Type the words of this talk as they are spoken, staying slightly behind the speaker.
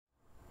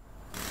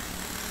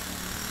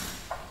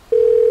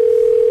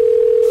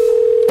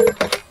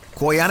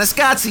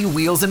Koyaanisqatsi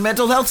Wheels and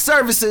Mental Health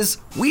Services.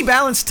 We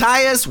balance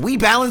tires, we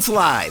balance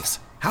lives.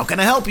 How can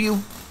I help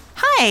you?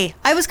 Hi,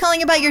 I was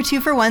calling about your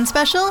 2-for-1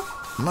 special.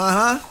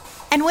 Uh-huh.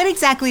 And what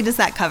exactly does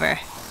that cover?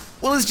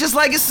 Well, it's just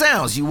like it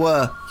sounds. You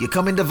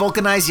come in to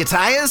vulcanize your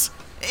tires,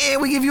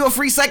 and we give you a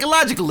free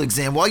psychological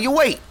exam while you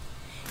wait.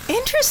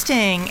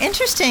 Interesting.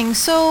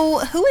 So,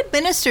 who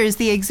administers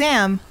the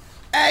exam?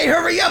 Hey,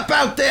 hurry up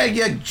out there,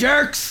 you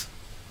jerks!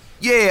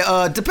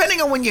 Yeah, depending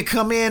on when you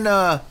come in,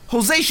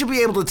 Jose should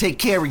be able to take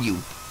care of you.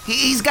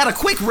 He's got a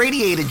quick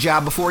radiator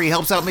job before he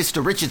helps out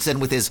Mr.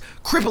 Richardson with his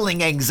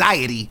crippling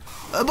anxiety.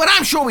 But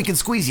I'm sure we can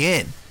squeeze you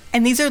in.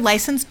 And these are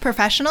licensed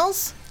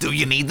professionals? Do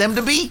you need them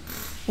to be?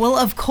 Well,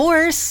 of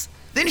course.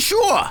 Then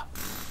sure.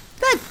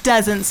 That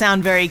doesn't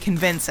sound very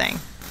convincing.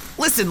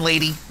 Listen,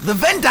 lady, the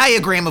Venn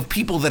diagram of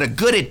people that are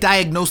good at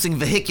diagnosing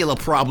vehicular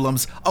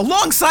problems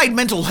alongside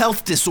mental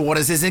health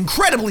disorders is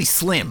incredibly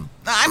slim.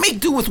 I make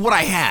do with what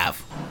I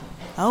have.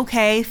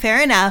 Okay,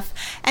 fair enough.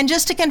 And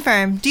just to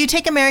confirm, do you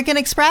take American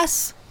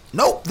Express?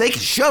 Nope, they can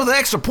shove the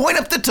extra point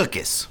up the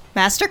tuchus.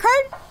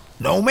 MasterCard?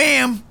 No,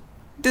 ma'am.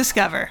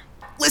 Discover.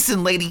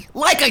 Listen, lady,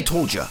 like I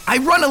told you, I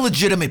run a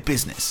legitimate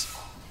business.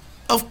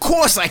 Of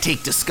course I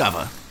take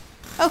Discover.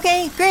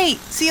 Okay, great.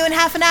 See you in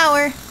half an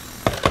hour.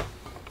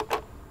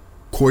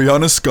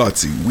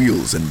 Koyaanisqatsi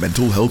Wheels and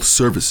Mental Health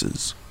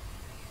Services.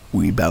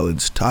 We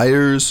balance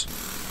tires,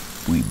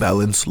 we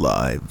balance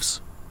lives.